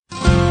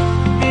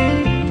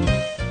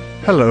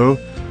Hello,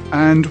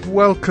 and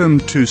welcome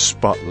to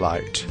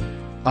Spotlight.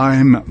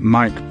 I'm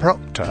Mike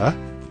Procter.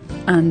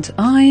 And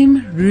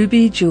I'm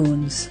Ruby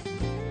Jones.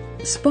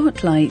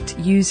 Spotlight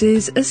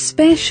uses a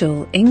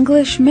special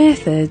English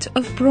method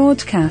of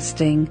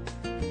broadcasting.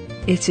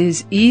 It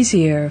is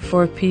easier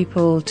for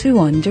people to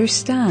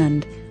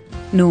understand,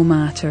 no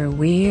matter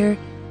where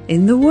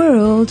in the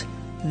world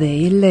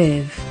they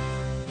live.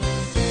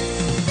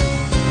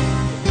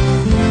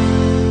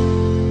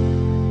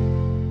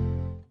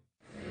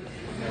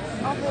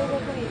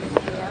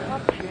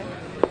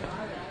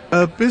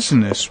 A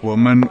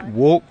businesswoman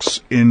walks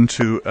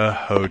into a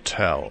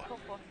hotel.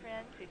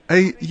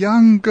 A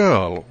young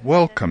girl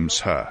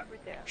welcomes her.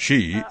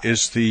 She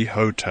is the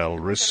hotel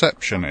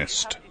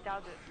receptionist.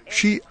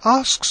 She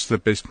asks the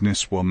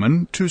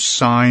businesswoman to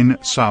sign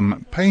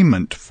some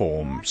payment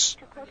forms.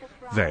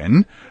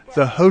 Then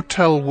the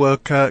hotel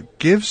worker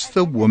gives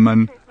the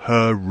woman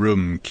her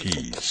room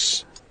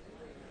keys.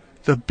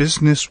 The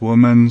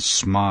businesswoman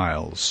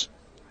smiles.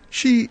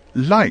 She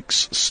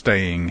likes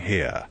staying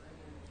here.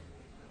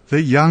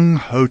 The young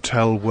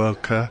hotel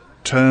worker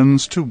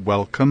turns to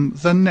welcome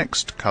the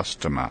next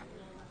customer,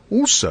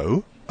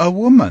 also a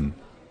woman.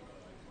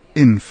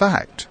 In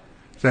fact,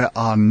 there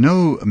are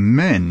no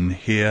men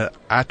here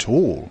at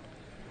all.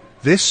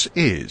 This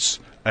is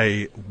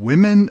a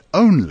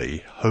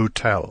women-only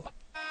hotel.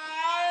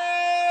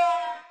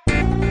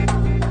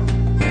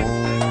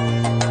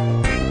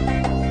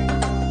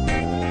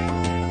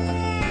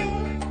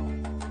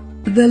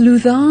 The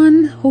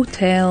Luthan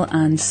Hotel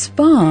and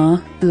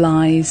Spa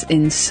lies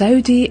in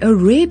Saudi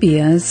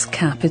Arabia's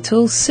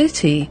capital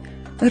city,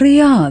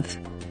 Riyadh.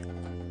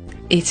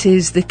 It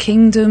is the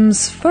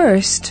kingdom's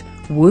first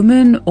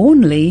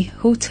women-only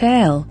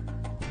hotel.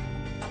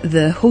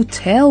 The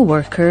hotel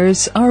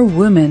workers are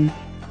women,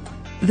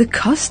 the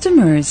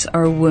customers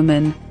are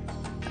women,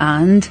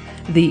 and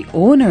the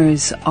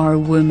owners are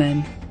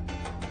women.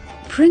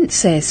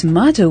 Princess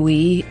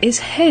Madawi is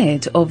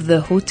head of the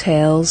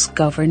hotel's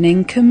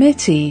governing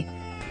committee.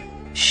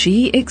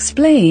 She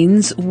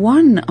explains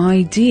one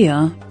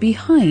idea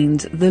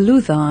behind the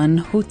Luthan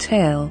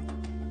Hotel.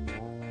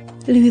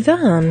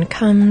 Luthan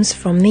comes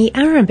from the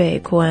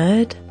Arabic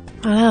word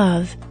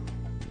alav,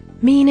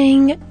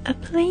 meaning a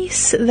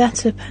place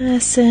that a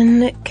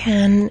person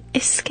can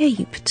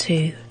escape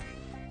to.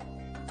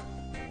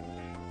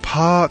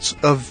 Part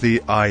of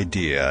the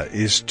idea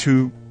is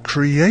to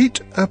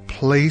create a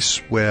place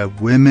where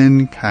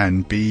women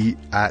can be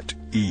at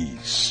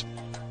ease.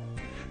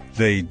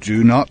 They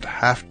do not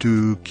have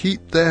to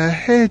keep their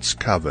heads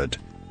covered,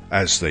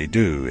 as they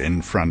do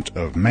in front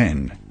of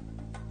men.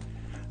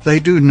 They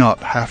do not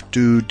have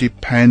to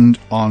depend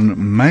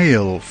on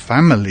male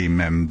family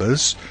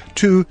members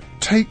to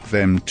take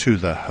them to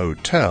the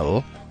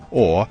hotel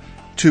or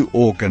to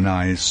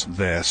organize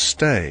their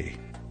stay.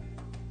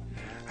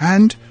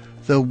 And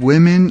the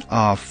women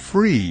are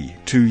free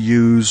to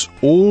use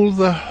all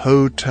the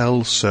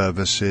hotel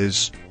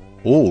services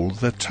all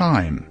the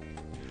time,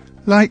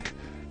 like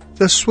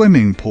the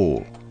swimming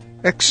pool,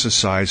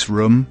 exercise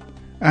room,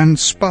 and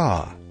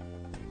spa.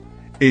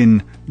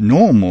 In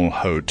normal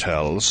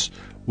hotels,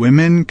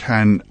 women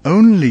can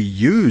only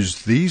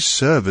use these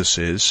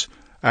services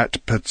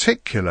at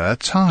particular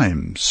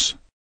times.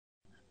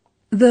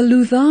 The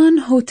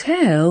Luthan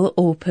Hotel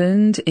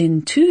opened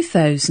in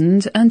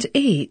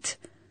 2008.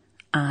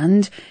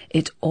 And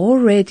it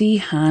already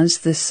has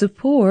the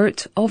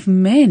support of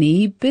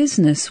many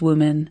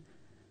businesswomen.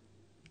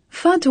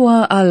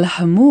 Fadwa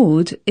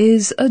Al-Hamoud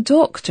is a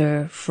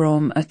doctor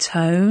from a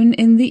town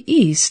in the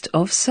east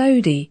of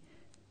Saudi.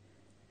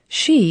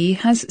 She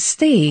has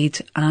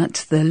stayed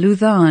at the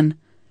Luthan.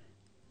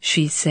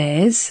 She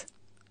says,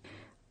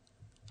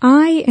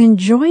 I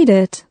enjoyed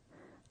it.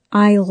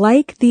 I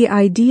like the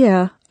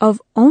idea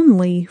of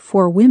only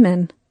for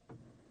women.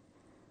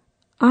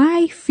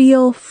 I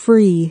feel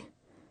free.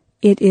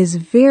 It is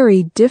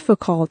very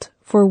difficult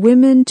for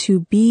women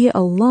to be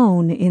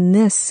alone in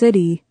this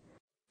city.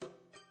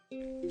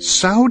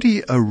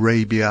 Saudi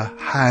Arabia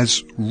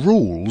has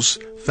rules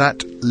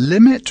that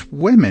limit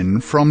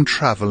women from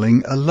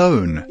traveling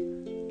alone.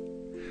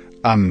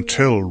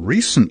 Until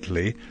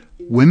recently,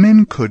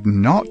 women could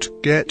not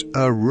get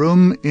a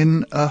room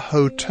in a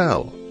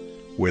hotel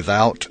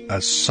without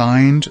a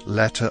signed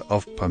letter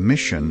of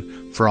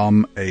permission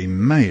from a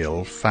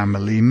male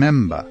family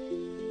member.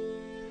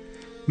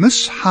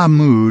 Miss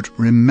Hamoud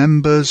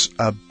remembers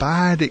a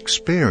bad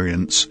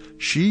experience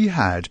she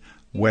had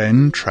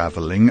when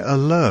traveling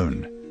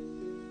alone.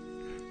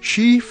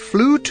 She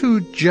flew to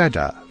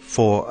Jeddah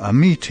for a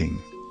meeting,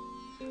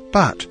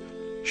 but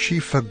she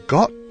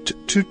forgot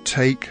to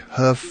take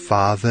her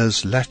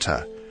father's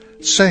letter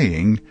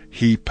saying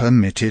he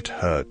permitted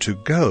her to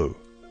go.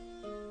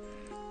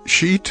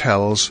 She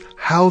tells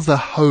how the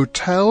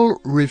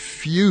hotel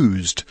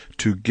refused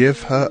to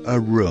give her a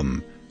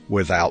room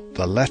without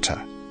the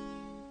letter,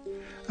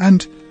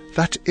 and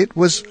that it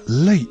was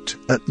late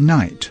at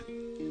night.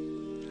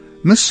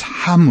 Miss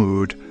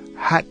Hamoud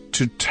had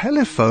to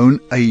telephone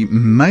a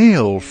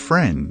male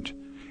friend.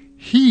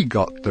 he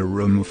got the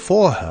room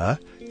for her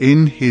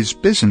in his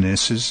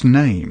business's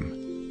name.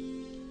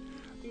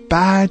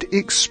 Bad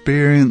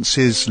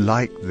experiences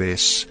like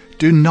this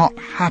do not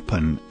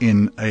happen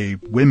in a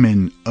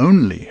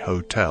women-only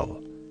hotel.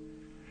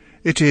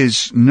 It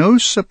is no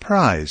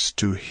surprise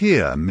to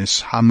hear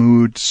Miss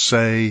Hamoud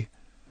say,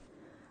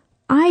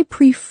 I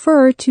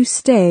prefer to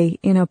stay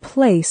in a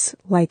place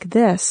like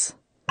this.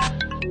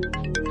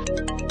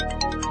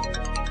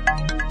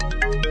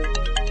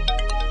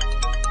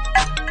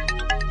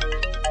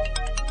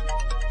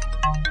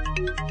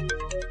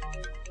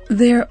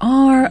 There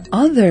are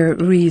other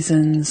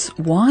reasons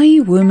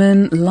why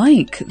women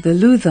like the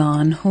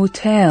Luthan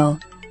Hotel.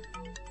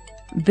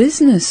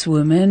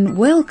 Businesswomen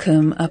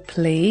welcome a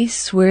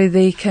place where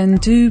they can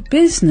do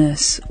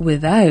business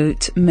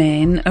without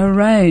men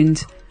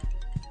around.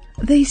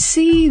 They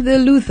see the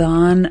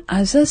Luthan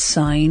as a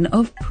sign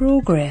of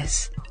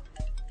progress.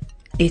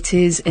 It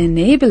is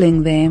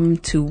enabling them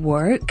to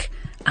work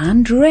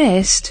and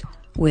rest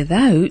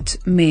without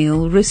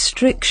male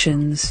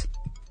restrictions.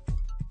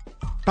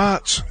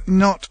 But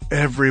not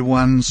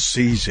everyone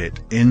sees it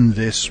in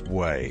this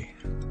way.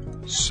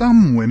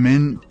 Some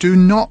women do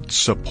not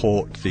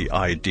support the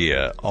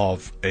idea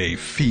of a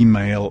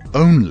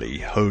female-only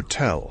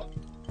hotel.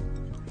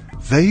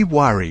 They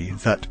worry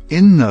that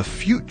in the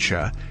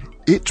future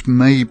it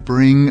may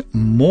bring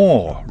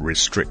more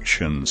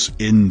restrictions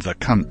in the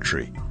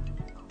country.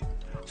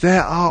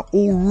 There are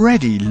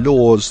already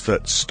laws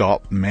that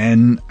stop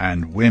men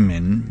and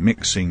women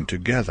mixing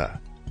together.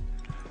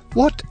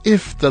 What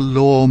if the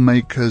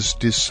lawmakers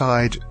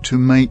decide to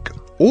make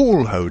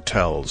all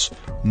hotels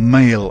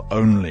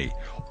male-only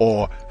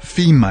or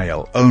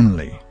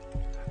female-only?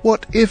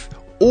 What if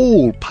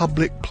all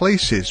public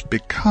places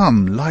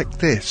become like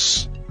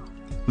this?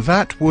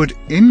 That would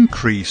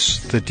increase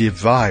the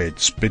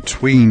divides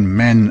between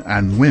men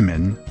and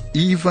women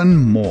even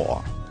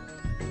more.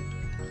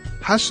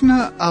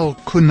 Hasna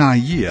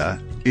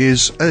al-Kunayya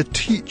is a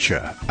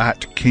teacher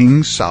at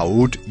King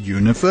Saud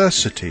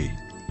University.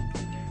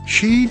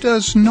 She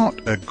does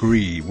not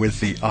agree with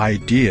the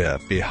idea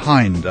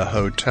behind a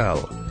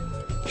hotel.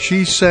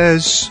 She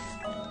says,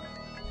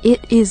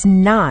 It is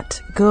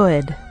not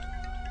good.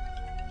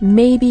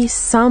 Maybe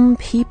some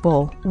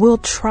people will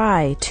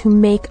try to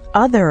make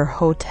other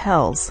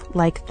hotels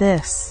like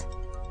this,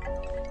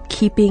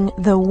 keeping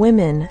the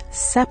women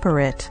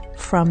separate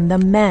from the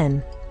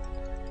men.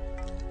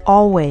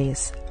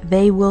 Always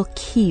they will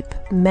keep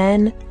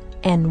men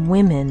and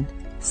women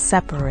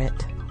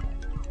separate.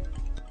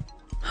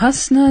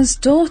 Hasna's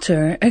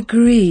daughter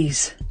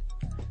agrees.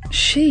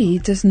 She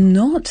does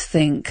not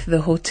think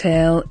the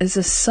hotel is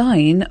a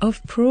sign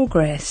of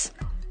progress.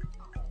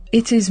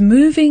 It is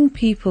moving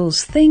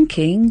people's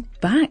thinking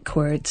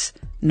backwards,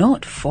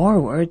 not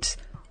forwards.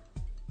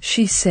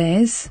 She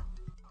says,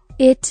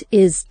 It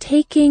is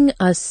taking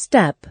a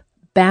step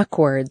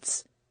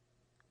backwards.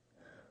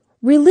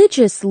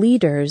 Religious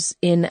leaders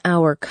in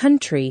our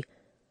country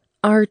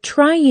are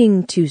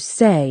trying to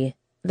say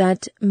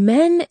that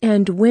men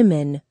and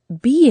women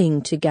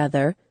being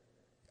together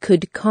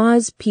could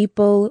cause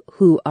people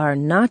who are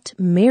not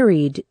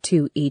married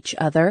to each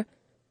other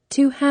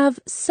to have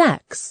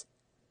sex.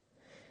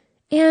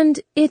 And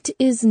it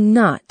is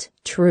not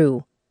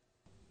true.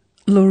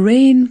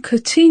 Lorraine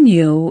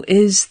Coutinho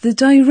is the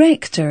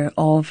director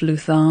of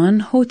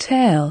Luthan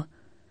Hotel.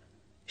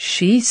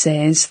 She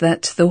says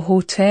that the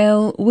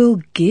hotel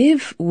will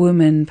give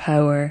women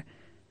power,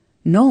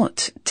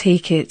 not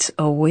take it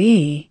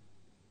away.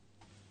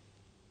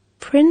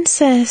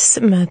 Princess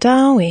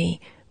Madawi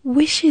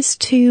wishes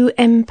to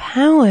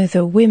empower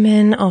the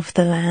women of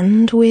the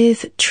land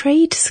with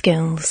trade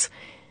skills.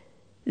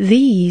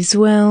 These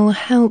will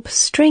help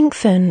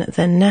strengthen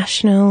the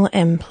national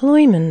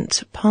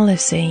employment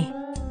policy.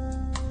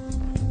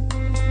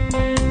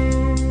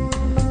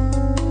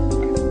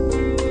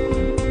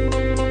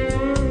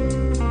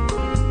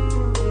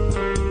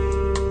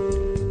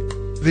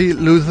 The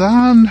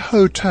Luthan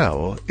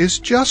Hotel is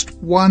just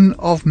one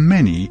of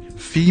many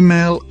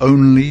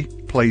female-only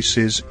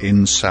places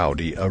in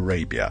Saudi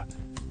Arabia.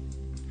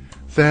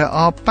 There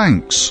are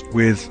banks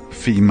with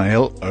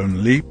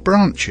female-only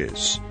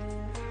branches.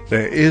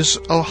 There is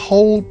a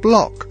whole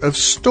block of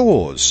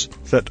stores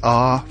that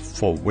are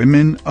for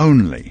women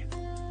only.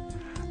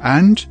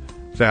 And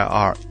there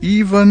are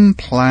even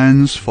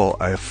plans for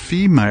a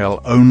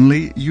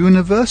female-only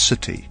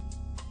university.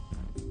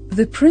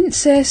 The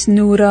Princess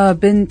Noura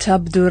bint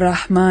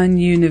Abdurrahman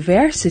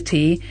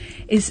University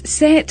is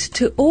set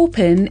to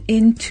open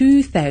in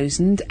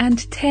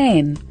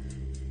 2010.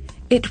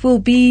 It will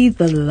be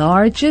the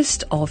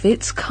largest of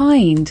its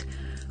kind,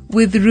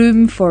 with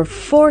room for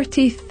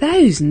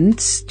 40,000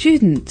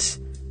 students.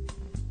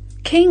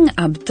 King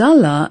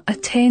Abdullah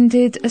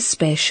attended a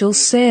special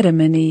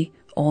ceremony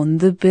on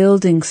the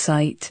building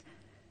site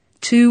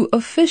to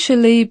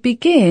officially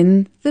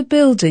begin the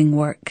building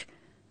work.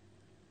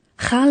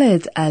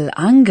 Khalid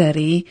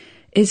Al-Angari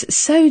is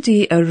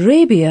Saudi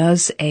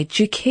Arabia's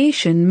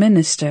education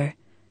minister.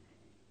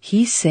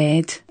 He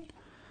said,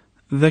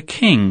 The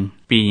king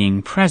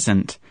being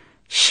present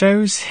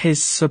shows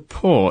his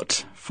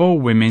support for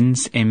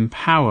women's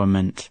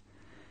empowerment.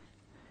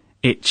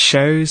 It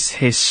shows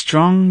his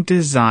strong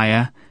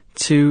desire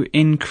to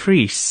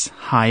increase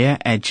higher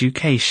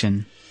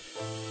education.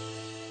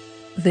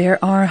 There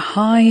are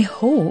high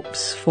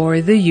hopes for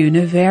the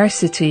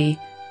university.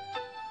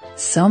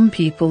 Some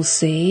people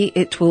say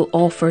it will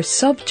offer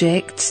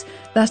subjects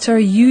that are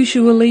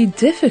usually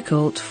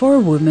difficult for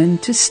women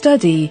to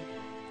study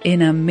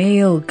in a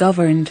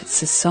male-governed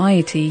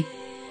society.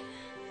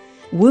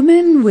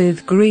 Women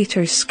with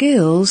greater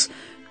skills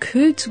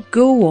could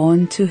go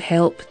on to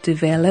help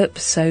develop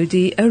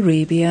Saudi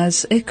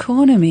Arabia's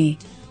economy.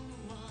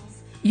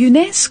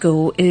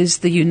 UNESCO is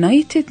the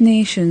United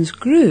Nations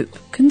group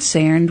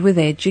concerned with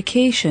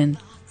education.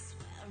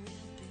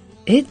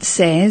 It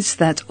says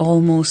that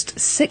almost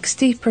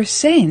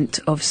 60%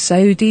 of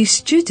Saudi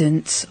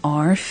students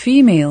are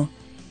female,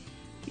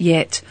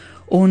 yet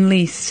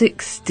only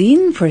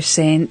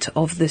 16%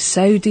 of the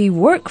Saudi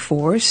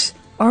workforce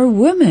are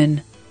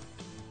women.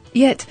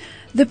 Yet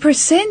the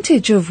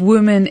percentage of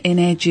women in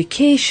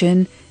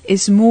education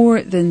is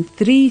more than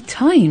 3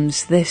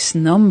 times this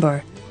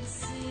number.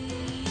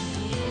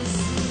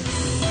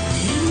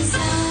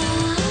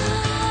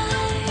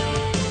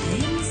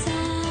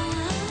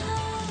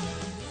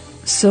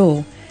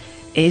 So,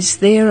 is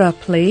there a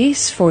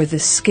place for the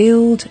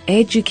skilled,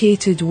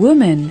 educated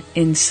women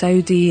in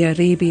Saudi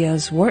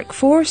Arabia's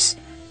workforce?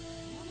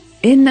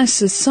 In a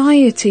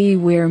society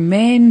where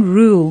men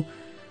rule,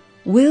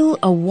 will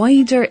a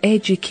wider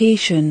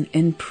education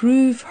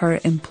improve her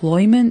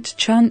employment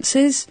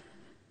chances?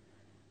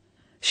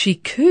 She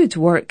could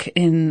work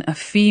in a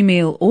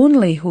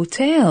female-only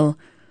hotel,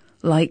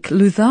 like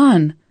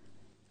Luthan,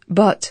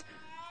 but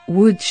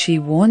would she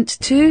want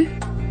to?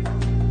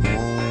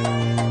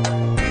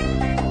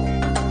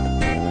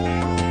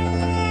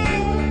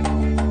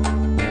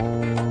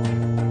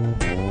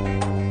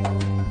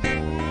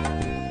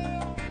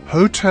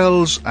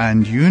 Hotels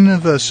and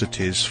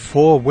universities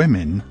for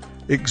women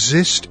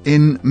exist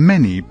in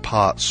many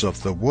parts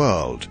of the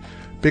world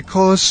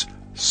because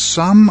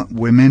some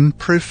women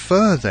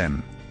prefer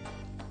them.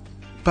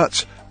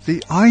 But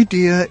the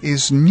idea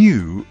is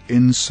new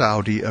in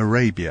Saudi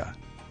Arabia.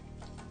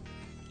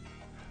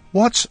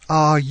 What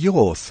are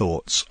your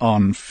thoughts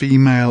on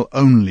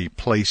female-only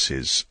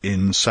places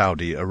in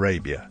Saudi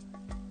Arabia?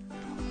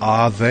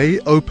 Are they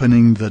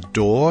opening the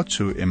door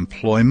to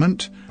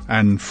employment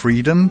and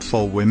freedom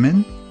for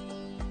women?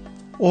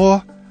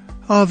 Or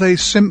are they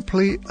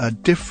simply a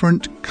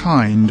different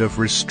kind of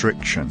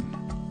restriction?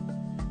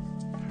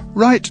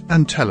 Write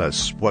and tell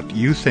us what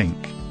you think.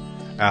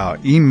 Our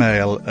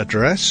email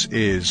address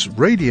is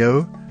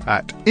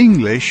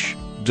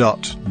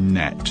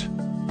radio@english.net.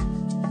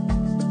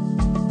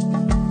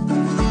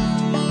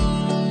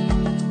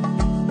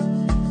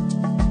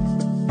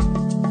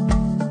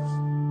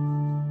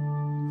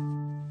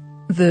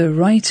 The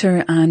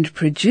writer and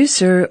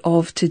producer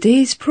of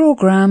today's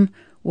program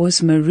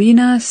was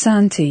Marina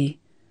Santi.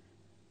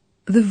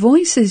 The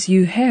voices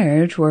you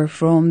heard were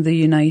from the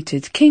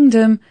United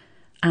Kingdom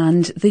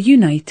and the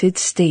United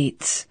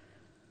States.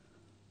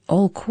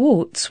 All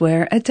quotes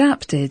were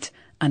adapted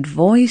and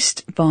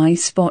voiced by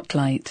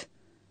Spotlight.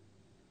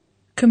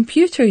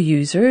 Computer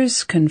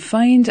users can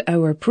find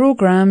our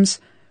programs,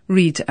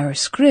 read our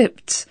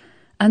scripts,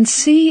 and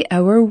see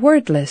our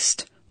word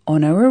list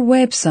on our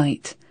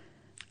website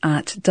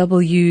at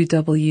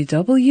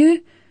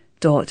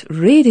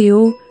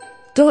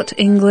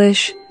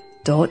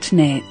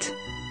www.radio.english.net.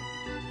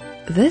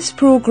 This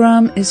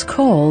program is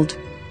called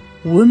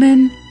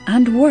Women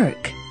and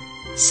Work,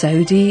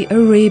 Saudi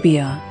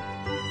Arabia.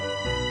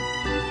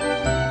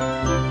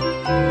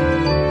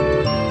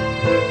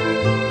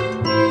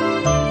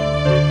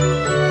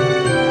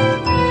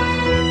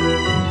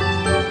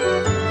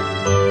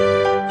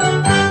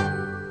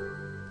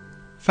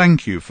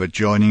 Thank you for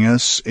joining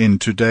us in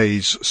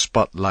today's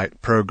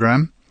Spotlight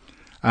program.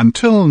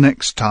 Until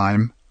next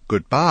time,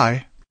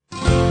 goodbye.